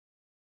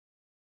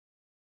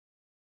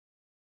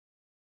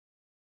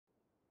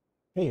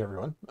Hey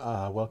everyone,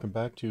 welcome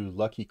back to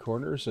Lucky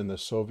Corners in the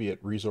Soviet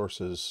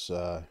Resources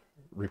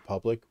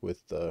Republic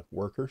with the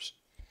workers.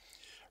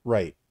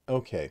 Right,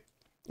 okay.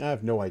 I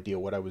have no idea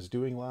what I was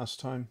doing last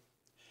time.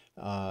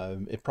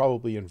 It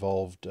probably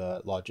involved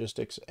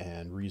logistics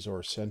and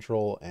Resource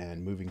Central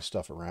and moving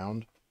stuff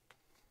around.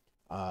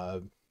 Uh,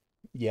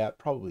 yeah, it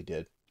probably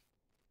did.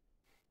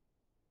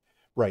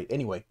 Right,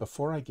 anyway,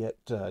 before I get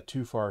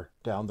too far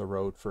down the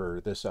road for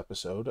this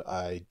episode,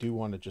 I do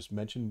want to just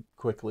mention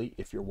quickly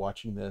if you're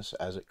watching this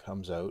as it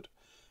comes out.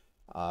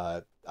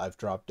 I've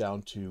dropped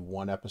down to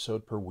one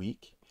episode per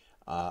week.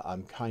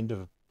 I'm kind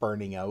of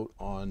burning out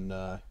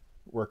on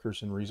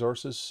workers and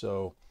resources,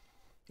 so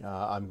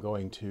I'm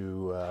going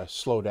to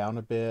slow down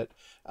a bit.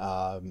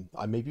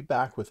 I may be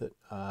back with it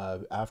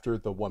after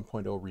the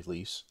 1.0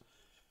 release,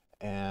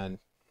 and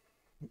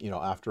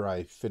after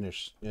I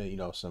finish,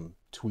 some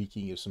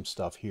tweaking of some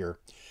stuff here,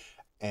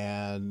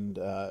 and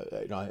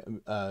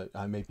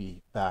I may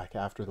be back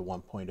after the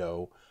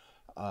 1.0,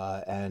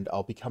 and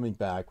I'll be coming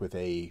back with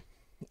a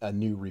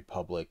new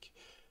Republic,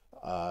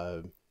 uh,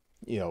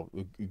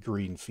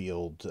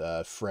 greenfield,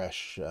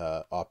 fresh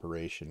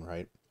operation,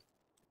 right?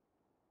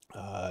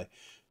 Uh,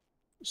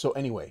 so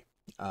anyway,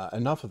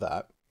 enough of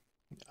that.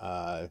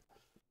 Uh,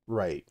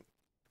 right.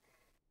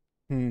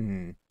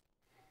 Hmm.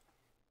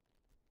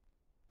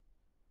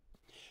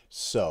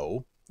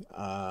 So,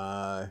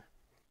 uh,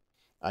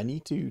 I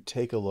need to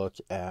take a look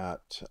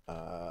at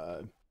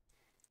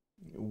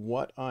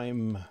what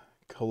I'm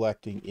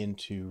collecting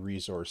into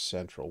Resource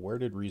Central. Where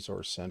did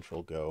Resource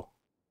Central go?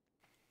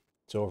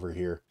 It's over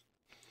here.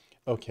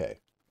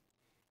 Okay.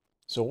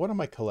 So what am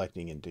I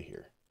collecting into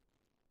here?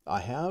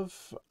 I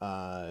have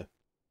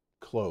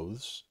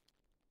clothes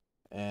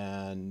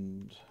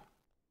and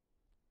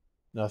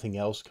nothing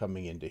else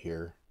coming into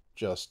here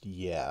just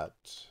yet.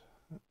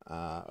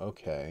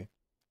 Okay.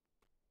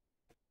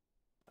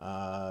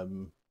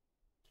 Um,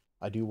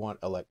 I do want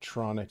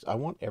electronics. I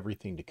want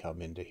everything to come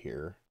into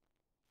here,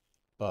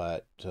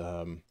 but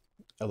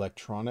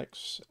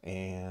electronics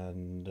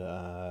and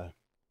uh,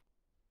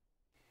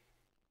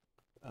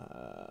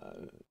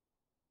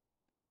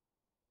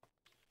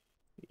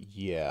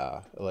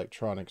 yeah,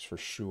 electronics for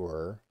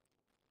sure.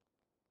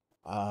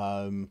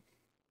 Um,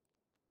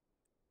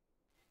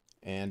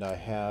 and I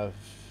have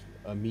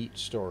a meat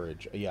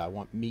storage. Yeah, I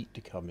want meat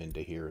to come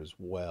into here as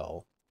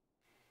well.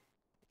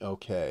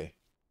 Okay.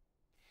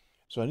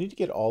 So I need to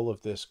get all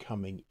of this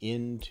coming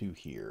into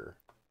here.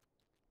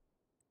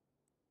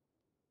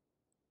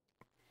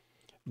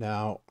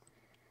 Now,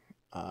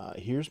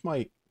 here's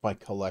my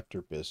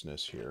collector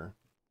business here.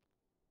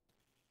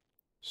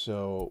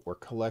 So we're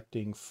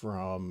collecting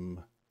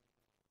from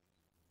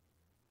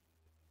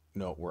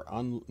no, we're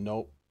un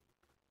no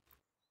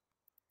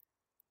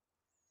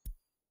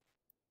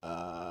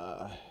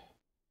uh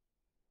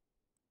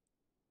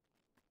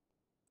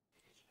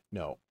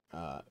no.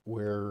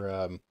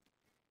 We're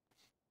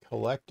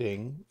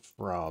collecting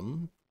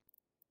from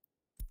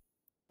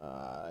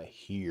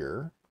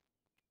here,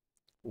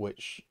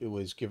 which it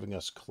was giving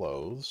us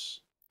clothes,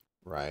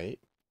 right?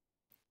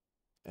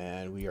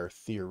 And we are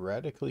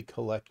theoretically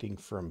collecting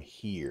from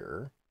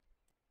here,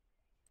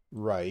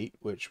 right,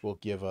 which will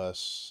give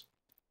us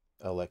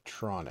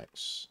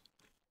electronics.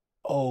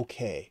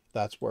 Okay,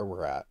 that's where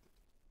we're at.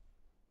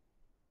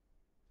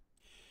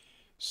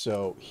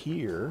 So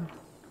here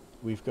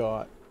we've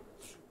got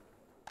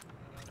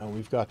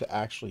we've got to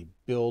actually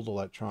build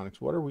electronics.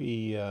 What are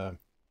we?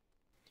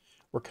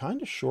 We're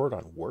kind of short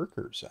on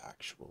workers,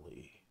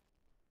 actually.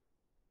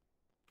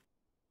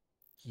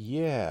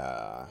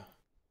 Yeah.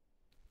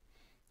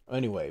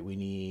 Anyway, we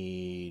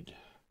need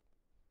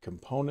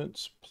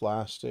components,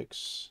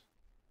 plastics.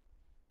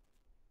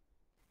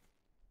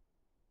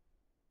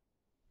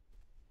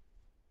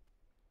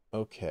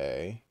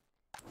 Okay.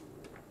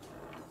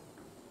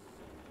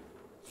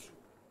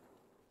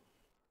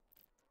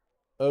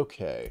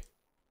 Okay.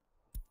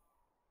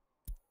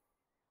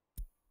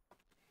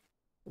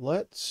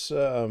 Let's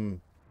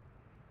um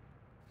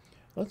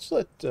let's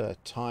let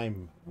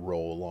time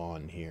roll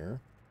on here.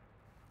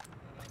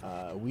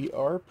 We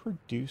are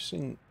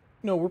producing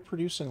no, we're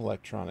producing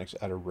electronics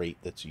at a rate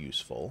that's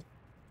useful.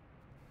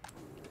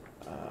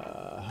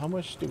 How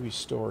much do we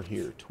store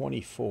here?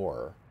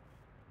 24.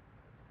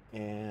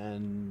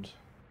 And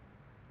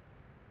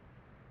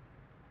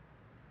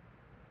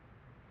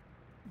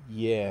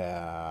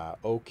yeah,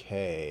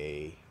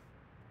 okay.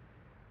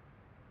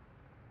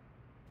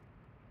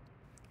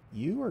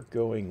 You are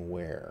going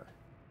where?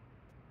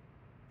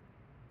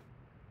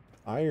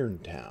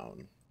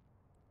 Irontown.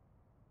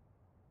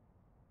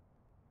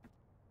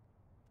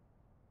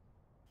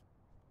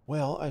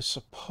 Well, I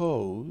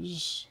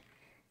suppose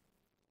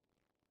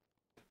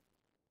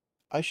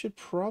I should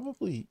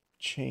probably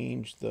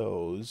change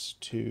those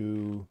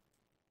to.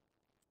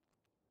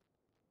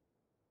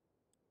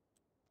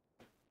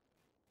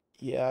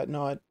 Yeah,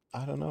 no,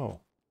 I don't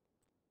know.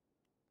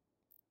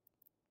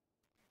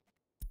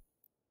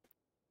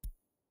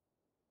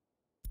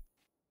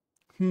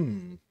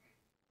 Hmm.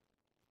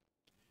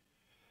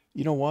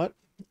 You know what?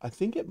 I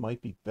think it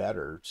might be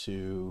better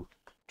to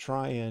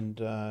try and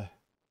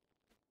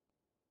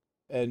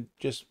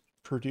just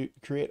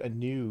create a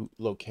new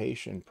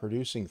location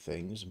producing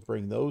things and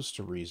bring those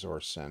to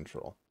Resource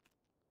Central.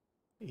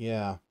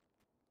 Yeah.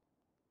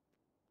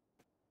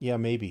 Yeah,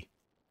 maybe.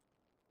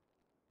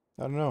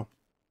 I don't know.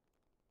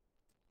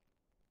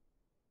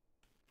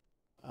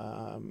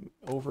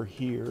 Over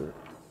here.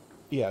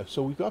 Yeah,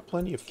 so we've got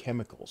plenty of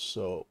chemicals,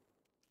 so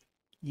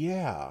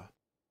yeah.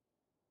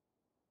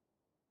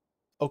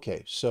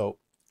 Okay, so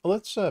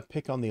let's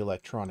pick on the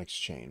electronics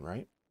chain,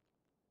 right?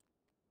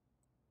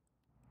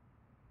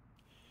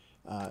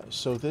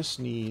 So this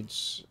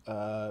needs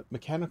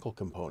mechanical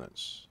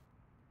components.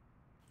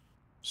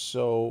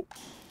 So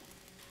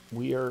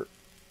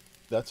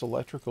that's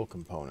electrical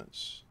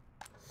components.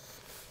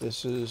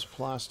 This is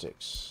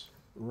plastics,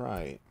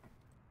 right?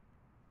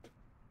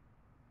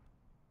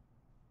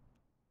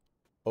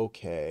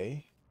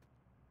 Okay.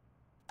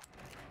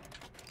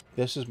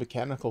 This is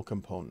mechanical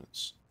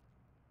components.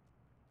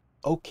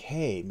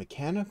 Okay,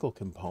 mechanical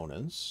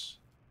components.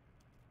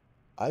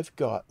 I've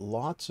got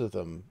lots of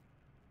them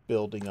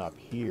building up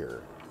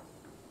here.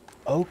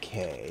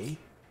 Okay.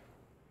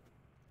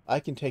 I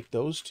can take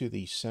those to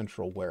the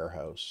central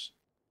warehouse.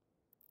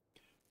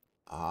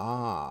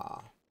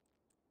 Ah.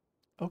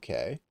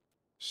 Okay.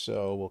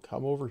 So we'll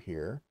come over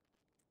here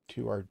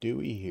to our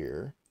Dewey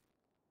here.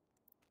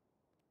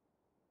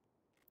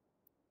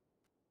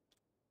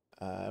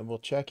 We'll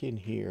check in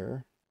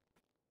here.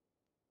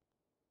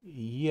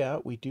 Yeah,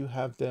 we do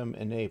have them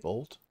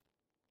enabled.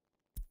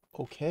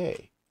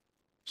 Okay.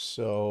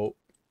 So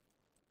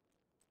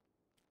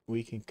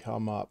we can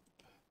come up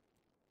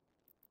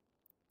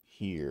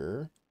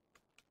here.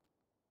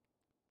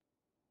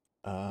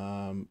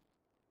 No,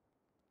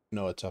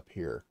 it's up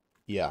here.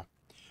 Yeah.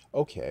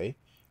 Okay.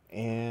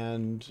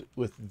 And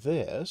with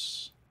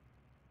this,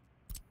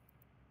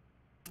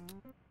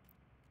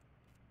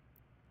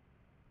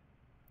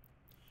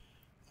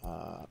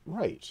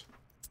 right.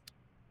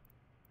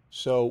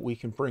 So we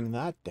can bring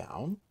that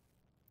down.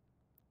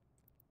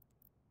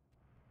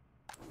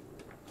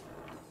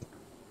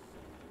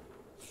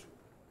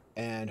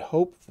 And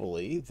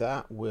hopefully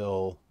that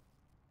will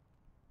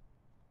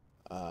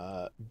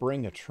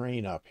bring a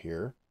train up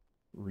here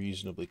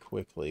reasonably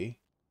quickly.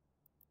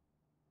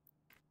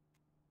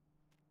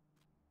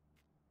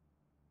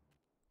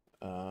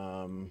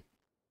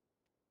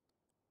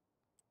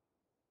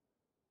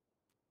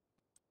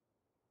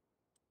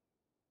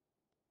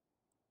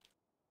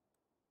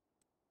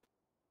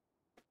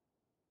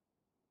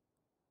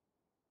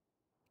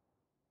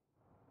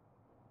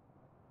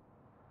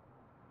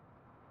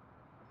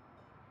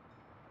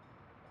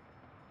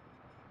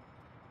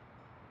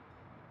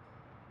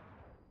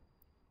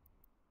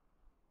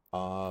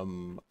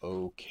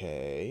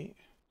 Okay.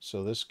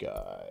 So this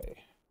guy.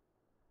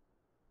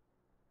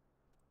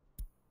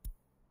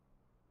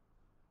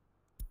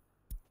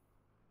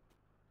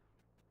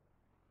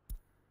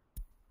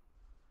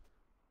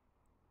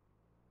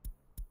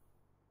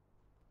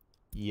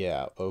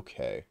 Yeah,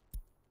 okay.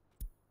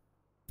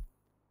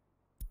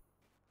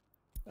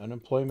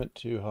 Unemployment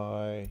too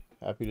high,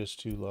 happiness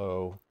too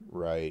low.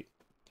 Right.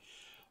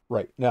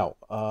 Right. Now,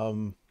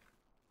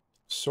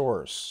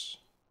 source.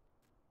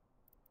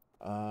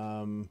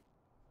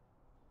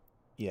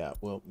 Yeah,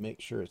 we'll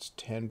make sure it's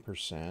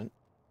 10%.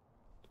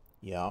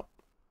 Yeah.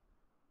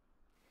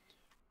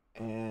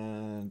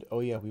 And, oh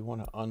yeah, we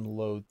want to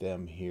unload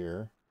them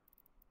here.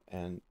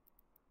 And,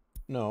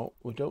 no,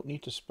 we don't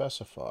need to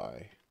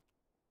specify.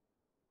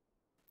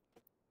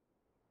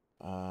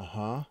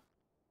 Uh-huh.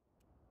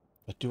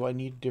 But do I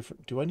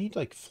need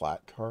like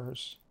flat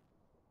cars?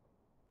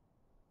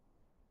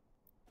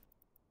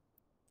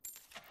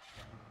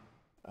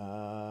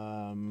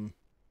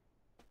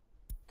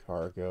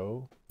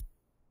 Cargo.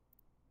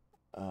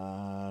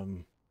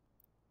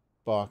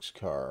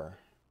 Boxcar.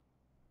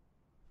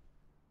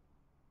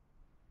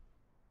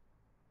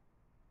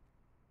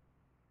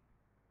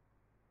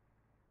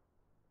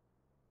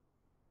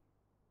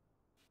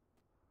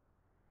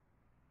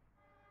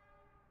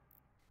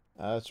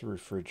 That's a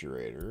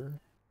refrigerator.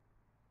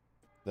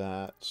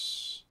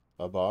 That's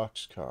a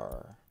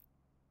boxcar.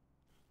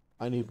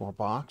 I need more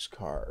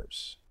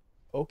boxcars.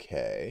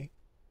 Okay.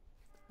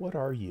 What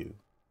are you?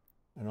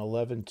 An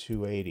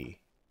 11280.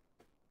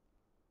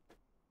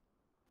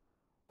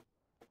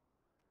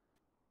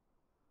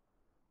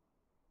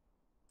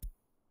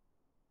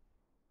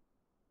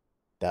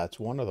 That's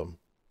one of them.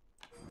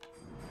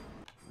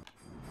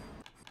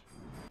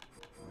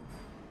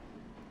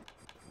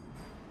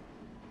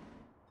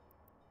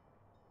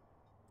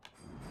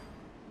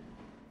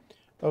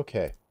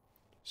 Okay.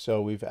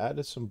 So we've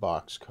added some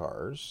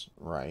boxcars,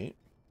 right?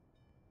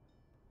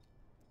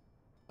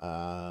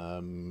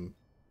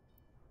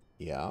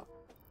 Yeah.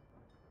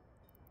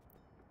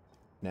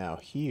 Now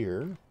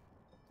here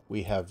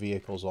we have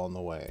vehicles on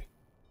the way.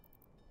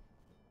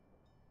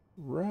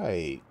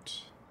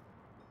 Right.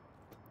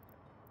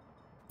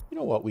 You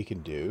know what we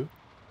can do?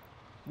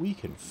 We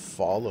can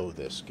follow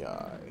this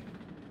guy.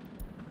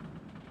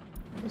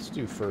 Let's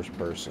do first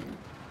person.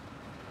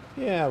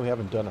 Yeah, we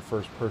haven't done a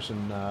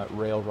first-person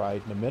rail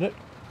ride in a minute,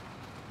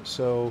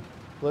 so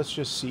let's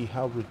just see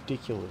how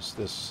ridiculous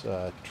this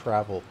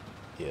travel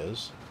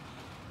is,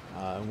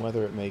 and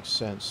whether it makes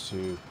sense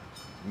to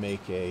make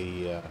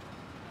a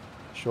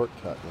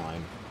shortcut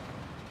line.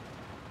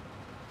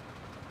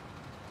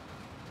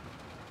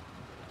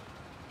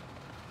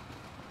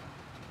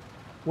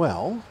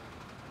 Well,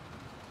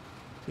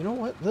 you know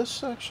what?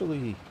 This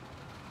actually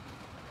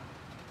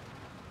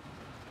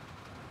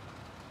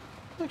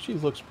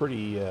looks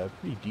pretty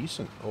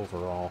decent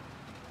overall.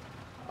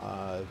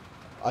 Uh,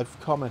 I've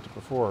commented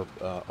before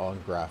on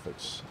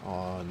graphics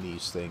on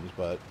these things,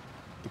 but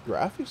the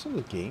graphics in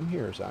the game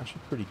here is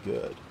actually pretty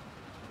good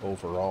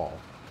overall.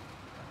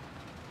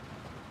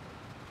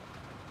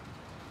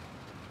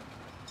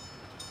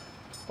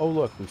 Oh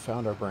look, we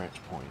found our branch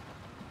point.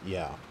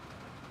 Yeah.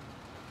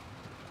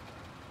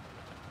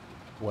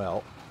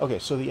 Well, okay,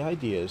 so the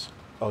idea is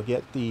I'll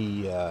get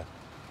uh,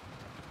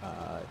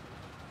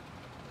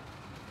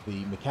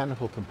 the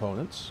mechanical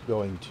components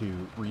going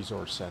to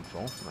Resource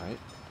Central, right?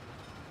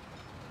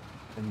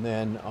 And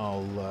then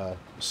I'll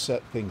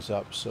set things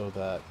up so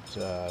that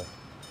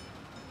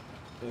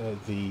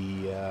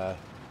the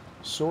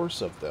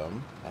source of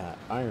them at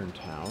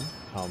Irontown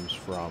comes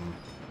from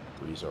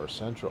Resource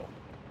Central.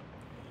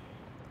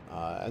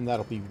 And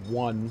that'll be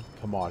one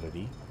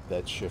commodity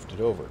that's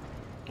shifted over.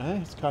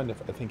 It's kind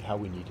of, I think, how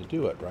we need to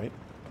do it, right?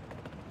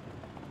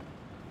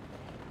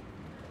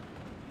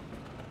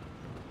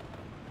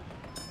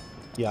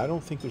 Yeah, I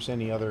don't think there's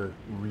any other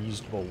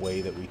reasonable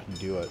way that we can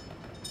do it.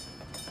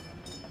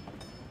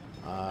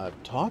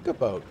 Talk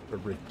about a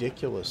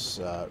ridiculous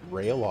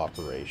rail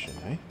operation,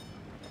 eh?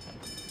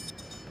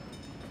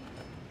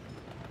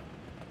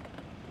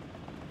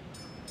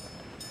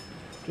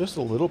 Just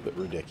a little bit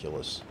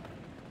ridiculous.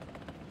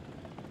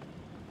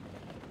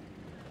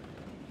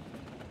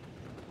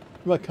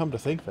 But come to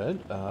think of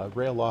it,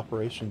 rail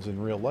operations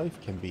in real life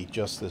can be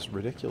just this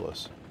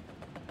ridiculous.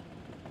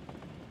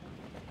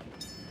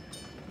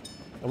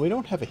 And we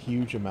don't have a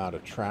huge amount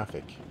of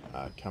traffic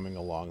coming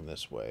along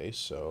this way,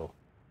 so...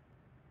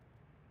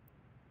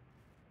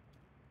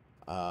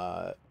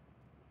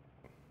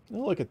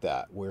 look at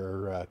that.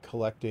 We're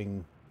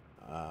collecting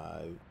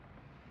uh,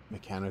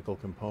 mechanical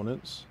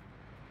components.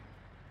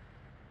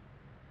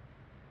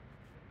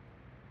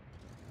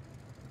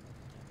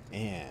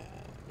 And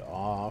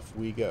off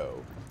we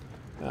go.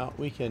 Now,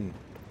 we can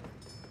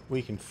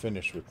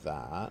finish with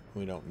that.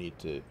 We don't need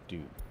to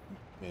do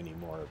any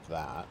more of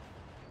that.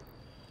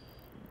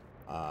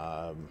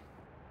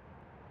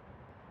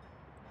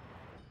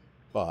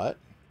 But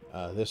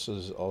this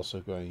is also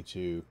going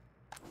to...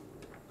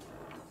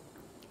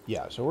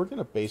 Yeah, so we're going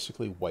to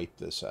basically wipe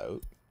this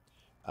out.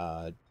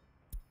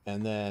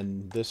 And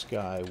then this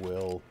guy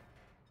will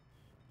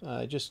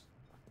just,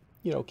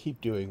 you know,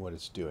 keep doing what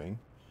it's doing.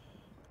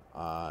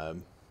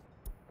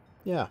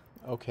 Yeah,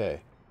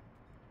 okay.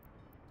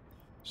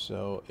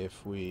 So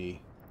if we...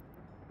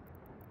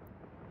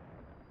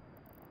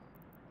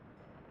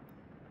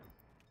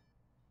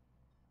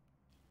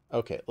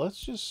 Okay, let's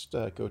just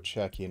go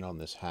check in on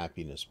this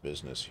happiness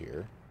business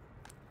here.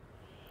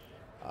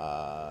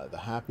 The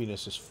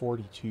happiness is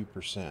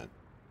 42%.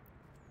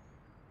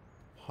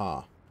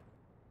 Huh.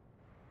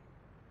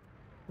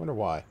 Wonder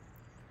why.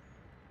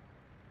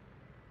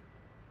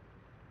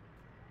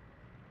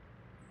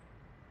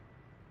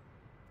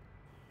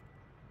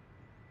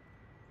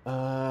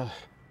 Uh,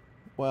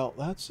 well,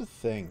 that's the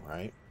thing,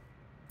 right?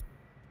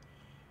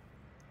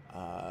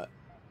 Uh,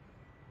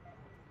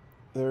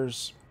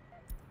 there's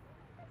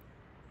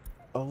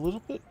a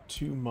little bit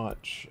too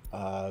much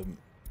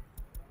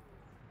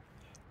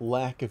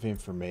lack of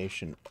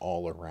information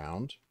all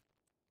around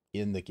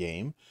in the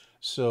game,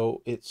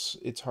 so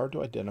it's hard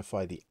to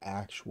identify the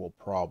actual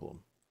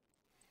problem.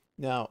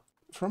 Now,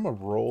 from a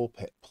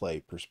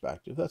play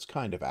perspective, that's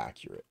kind of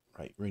accurate,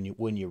 right?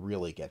 When you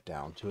really get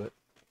down to it.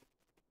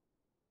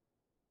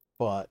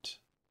 But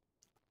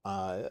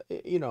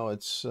you know,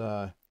 it's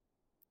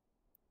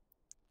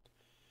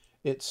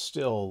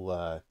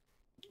still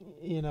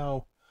you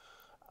know,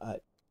 uh,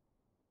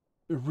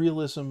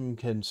 realism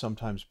can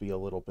sometimes be a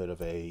little bit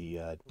of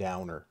a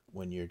downer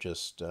when you're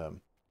just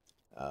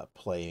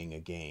playing a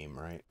game,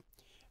 right?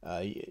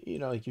 You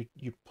know,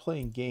 you're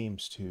playing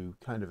games to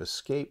kind of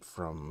escape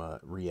from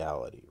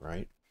reality,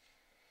 right?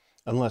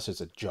 Unless it's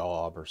a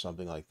job or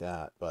something like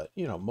that. But,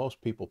 you know,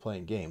 most people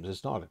playing games,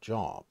 it's not a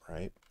job,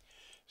 right?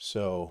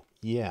 So,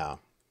 yeah,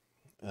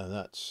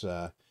 that's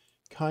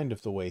kind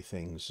of the way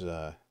things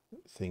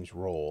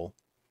roll.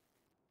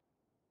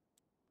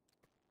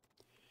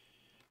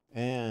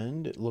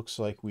 And it looks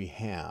like we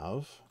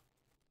have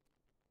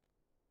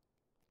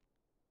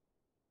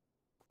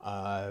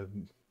uh,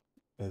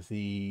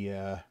 the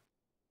uh,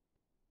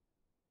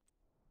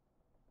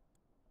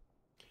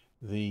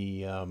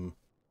 the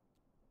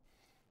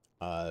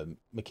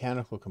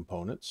mechanical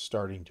components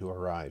starting to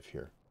arrive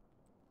here.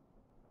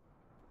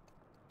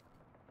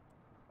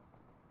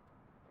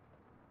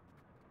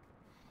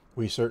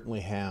 We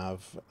certainly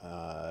have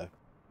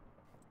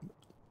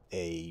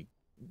a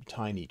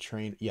tiny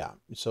train. Yeah,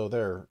 so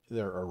they're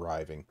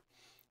arriving,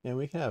 and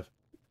we have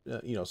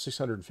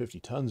 650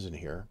 tons in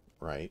here,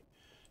 right?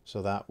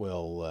 So that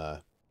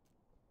will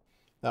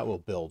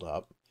build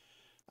up.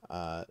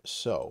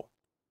 So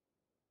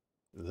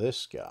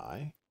this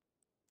guy,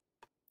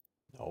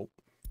 nope,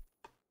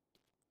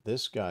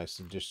 this guy's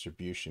the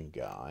distribution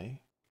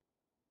guy.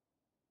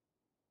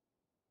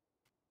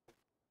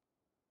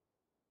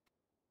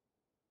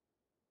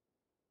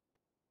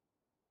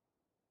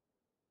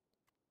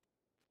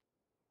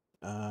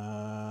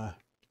 Uh,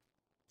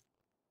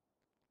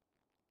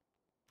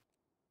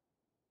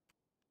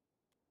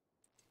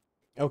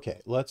 okay,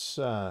 let's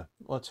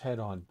head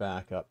on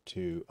back up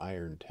to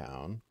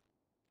Irontown.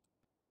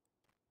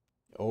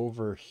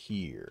 Over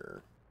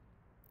here.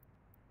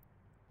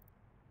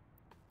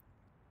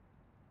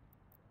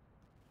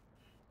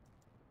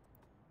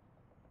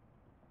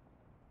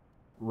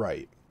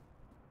 Right.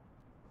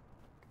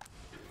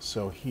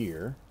 So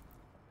here.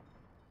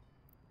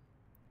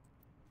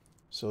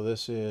 So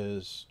this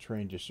is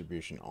train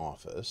distribution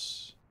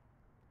office.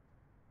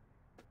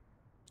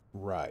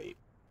 Right.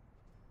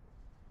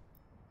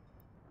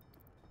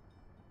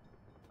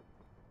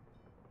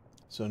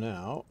 So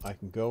now I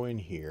can go in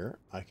here.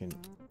 I can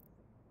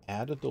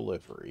add a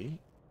delivery.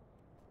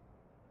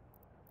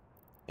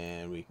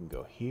 And we can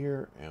go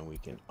here and we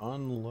can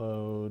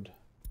unload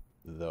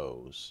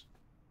those.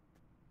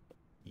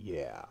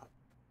 Yeah.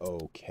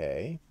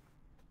 Okay.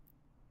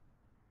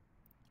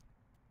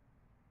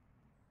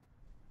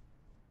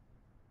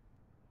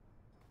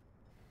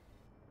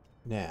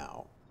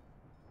 Now,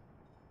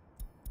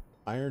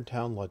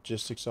 Irontown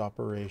logistics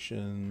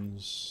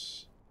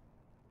operations.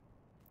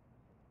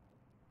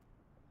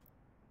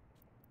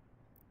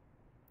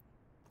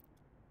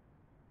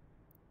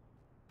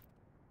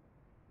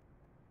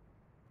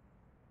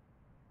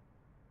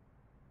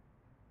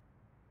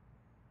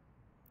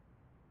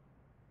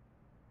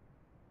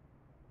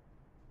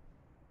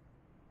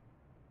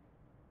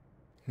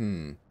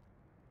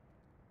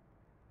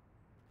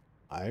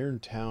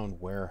 Irontown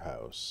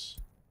warehouse.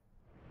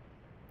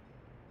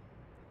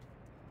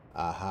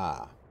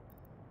 Aha.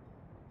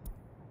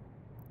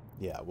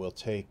 Yeah, we'll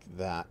take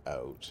that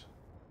out.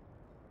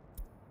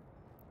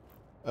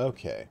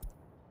 Okay.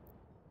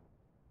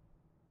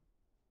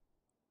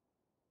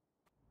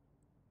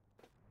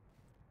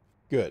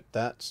 Good.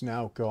 That's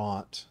now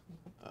got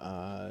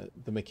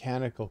the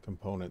mechanical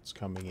components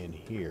coming in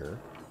here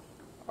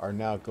are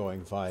now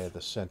going via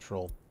the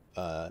central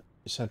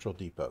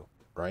depot,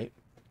 right?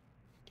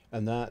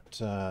 And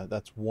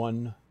that's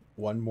one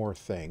more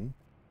thing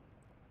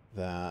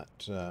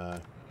that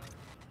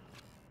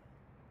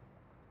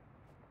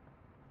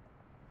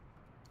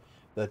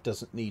that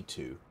doesn't need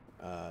to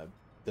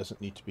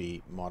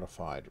be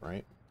modified,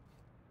 right?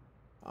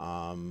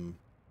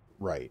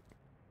 Right.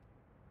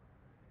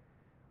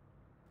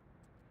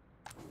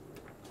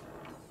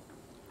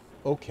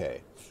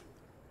 Okay.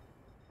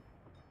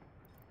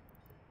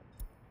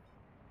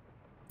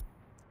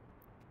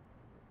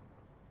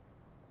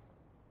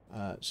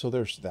 So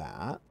there's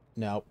that.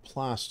 Now,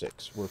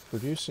 plastics. We're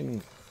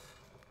producing...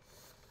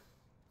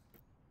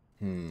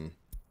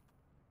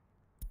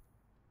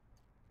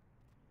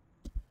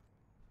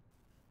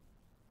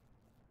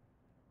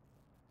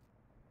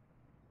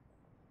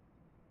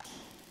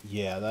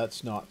 Yeah,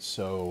 that's not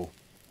so...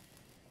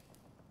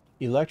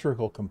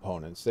 Electrical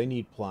components, they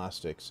need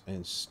plastics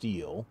and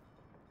steel.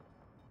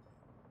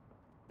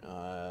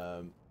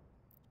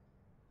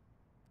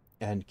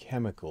 And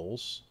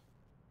chemicals.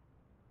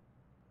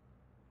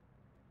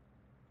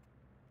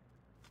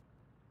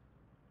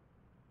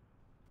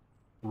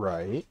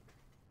 Right.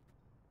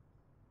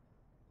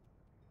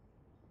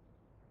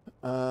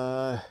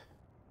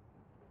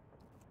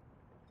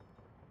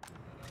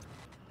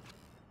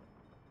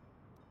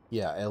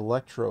 Yeah,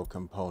 electro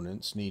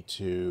components need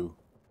to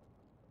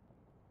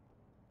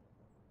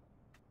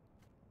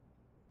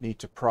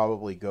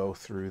probably go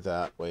through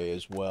that way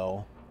as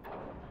well.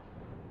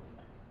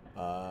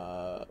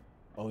 Oh,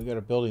 we got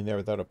a building there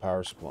without a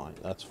power supply.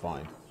 That's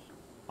fine.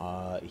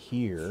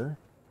 Here,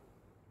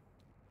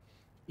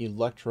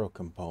 electro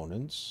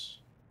components.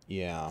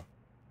 Yeah,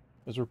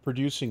 because we're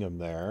producing them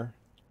there.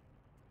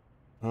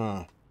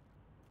 Huh.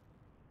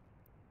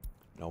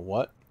 You know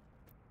what?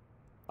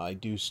 I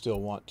do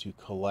still want to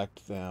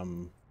collect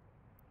them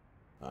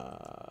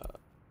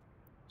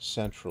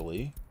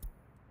centrally.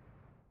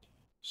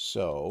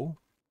 So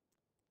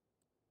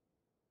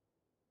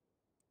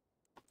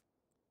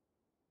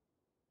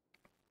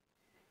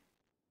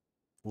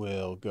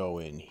we'll go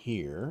in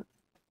here,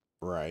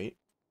 right?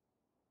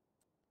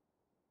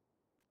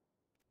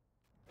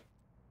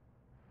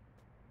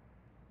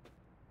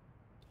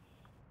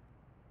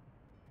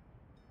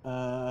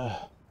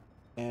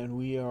 And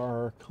we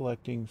are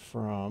collecting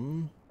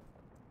from...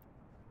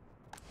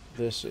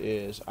 This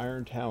is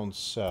Irontown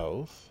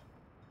South.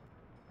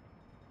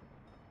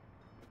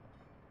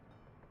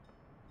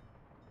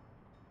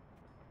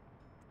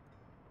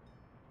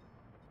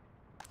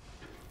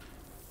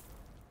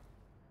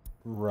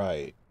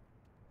 Right.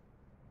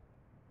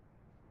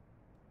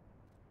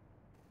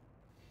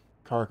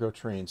 cargo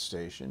train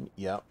station.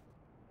 Yep.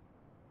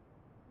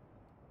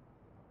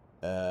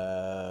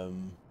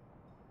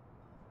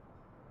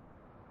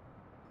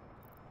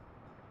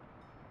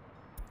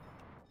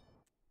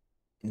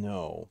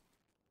 No.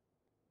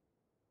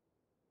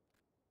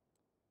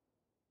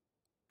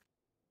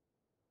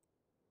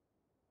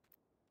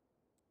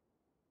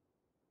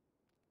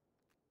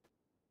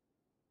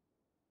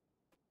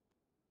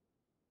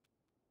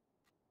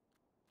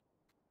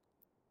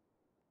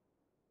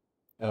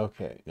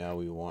 Okay, now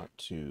we want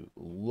to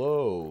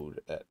load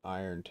at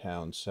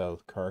Irontown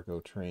South Cargo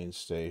Train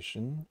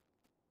Station.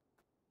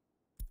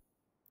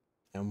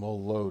 And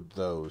we'll load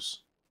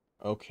those.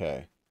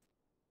 Okay.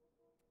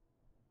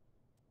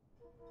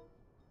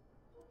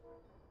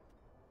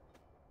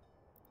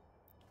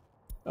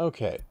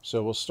 Okay,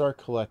 so we'll start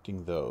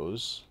collecting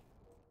those.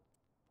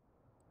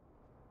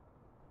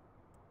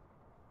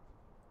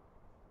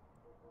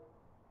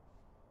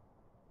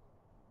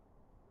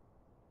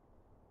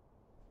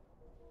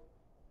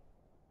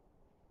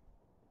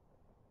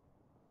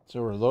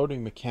 So we're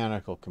loading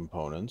mechanical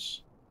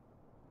components.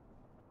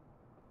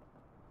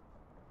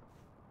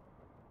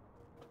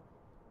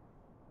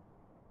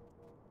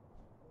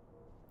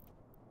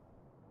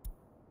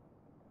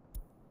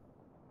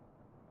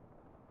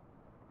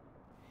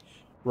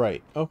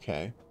 Right,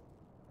 okay.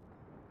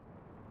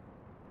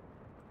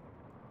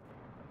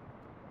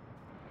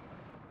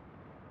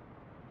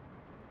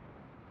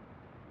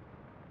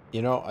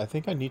 You know, I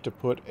think I need to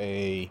put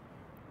a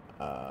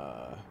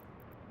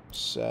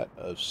set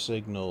of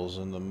signals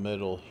in the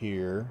middle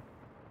here.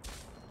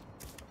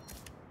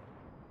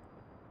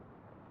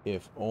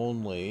 If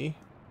only...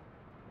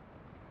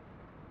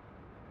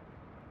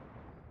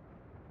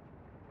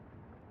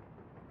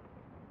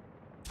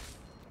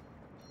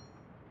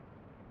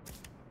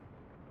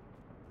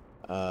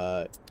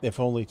 if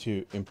only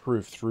to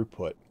improve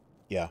throughput.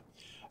 Yeah.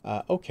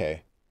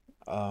 Okay.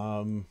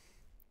 Um...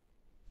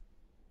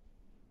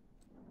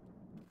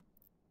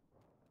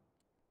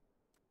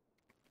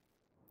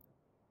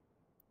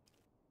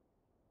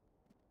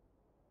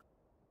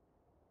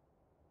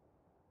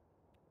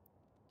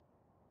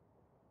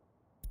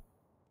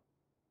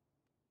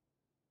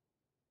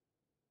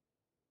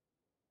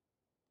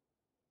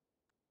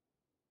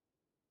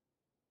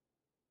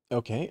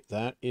 Okay,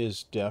 that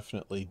is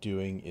definitely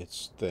doing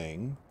its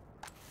thing.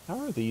 How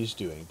are these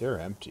doing? They're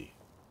empty.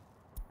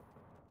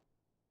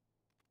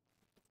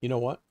 You know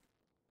what?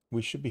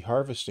 We should be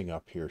harvesting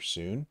up here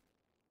soon.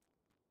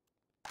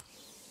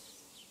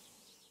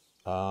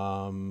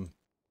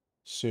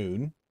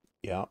 Soon.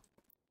 Yeah.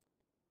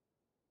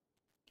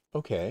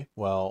 Okay,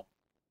 well,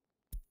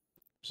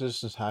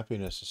 citizens'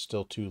 happiness is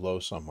still too low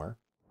somewhere.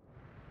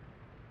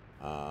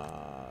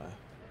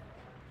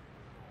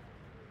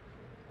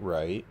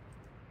 Right.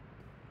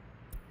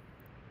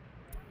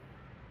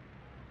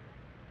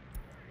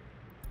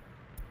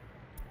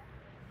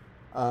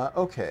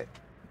 Okay.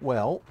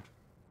 Well,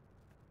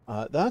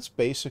 that's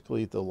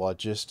basically the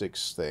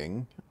logistics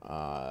thing.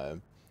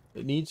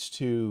 It needs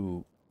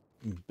to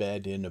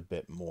bed in a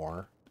bit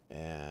more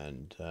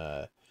and,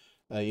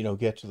 you know,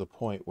 get to the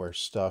point where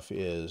stuff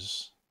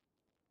is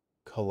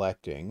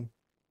collecting,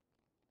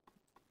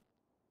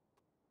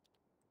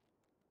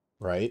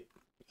 right?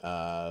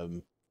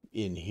 Um,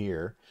 in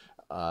here.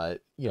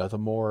 You know, the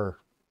more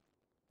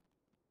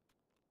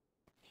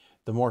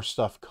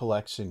stuff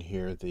collects in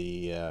here,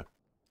 the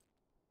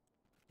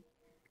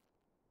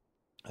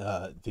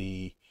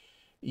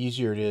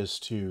easier it is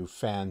to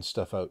fan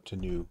stuff out to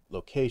new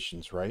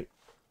locations, right?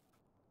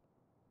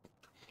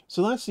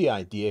 So that's the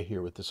idea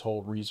here with this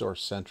whole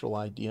resource central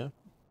idea,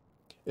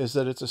 is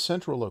that it's a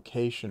central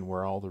location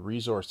where all the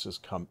resources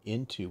come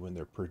into when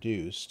they're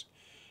produced,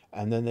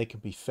 and then they can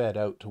be fed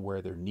out to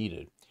where they're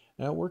needed.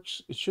 Now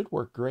it should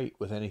work great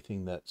with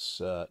anything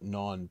that's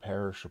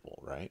non-perishable,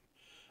 right?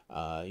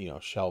 You know,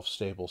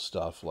 shelf-stable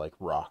stuff like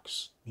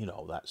rocks, you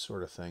know, that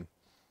sort of thing.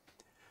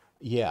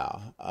 Yeah,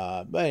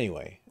 but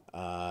anyway,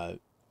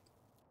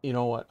 you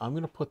know what? I'm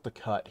going to put the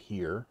cut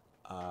here.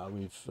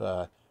 We've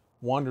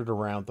wandered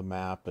around the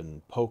map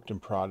and poked and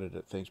prodded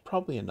at things,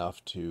 probably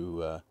enough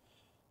to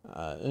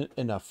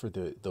enough for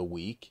the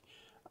week.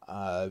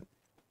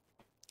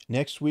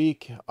 Next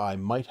week, I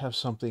might have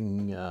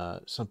something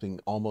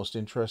almost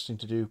interesting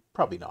to do.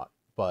 Probably not,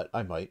 but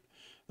I might.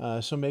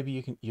 So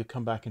maybe you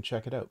come back and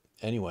check it out.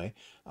 Anyway,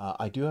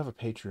 I do have a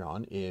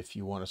Patreon. If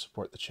you want to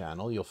support the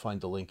channel, you'll find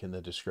the link in the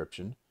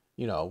description.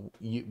 You know,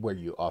 where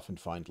you often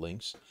find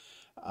links.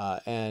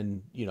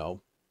 And you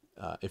know,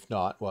 if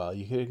not, well,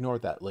 you can ignore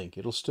that link.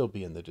 It'll still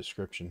be in the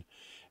description.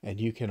 And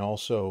you can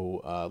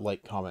also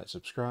like, comment,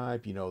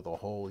 subscribe. You know, the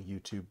whole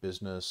YouTube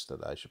business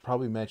that I should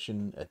probably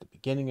mention at the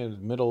beginning and the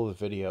middle of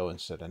the video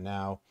instead of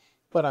now.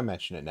 But I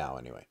mention it now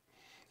anyway.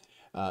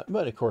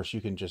 But of course,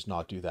 you can just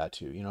not do that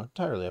too. You know,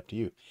 entirely up to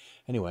you.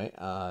 Anyway,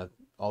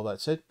 all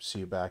that said, see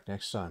you back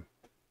next time.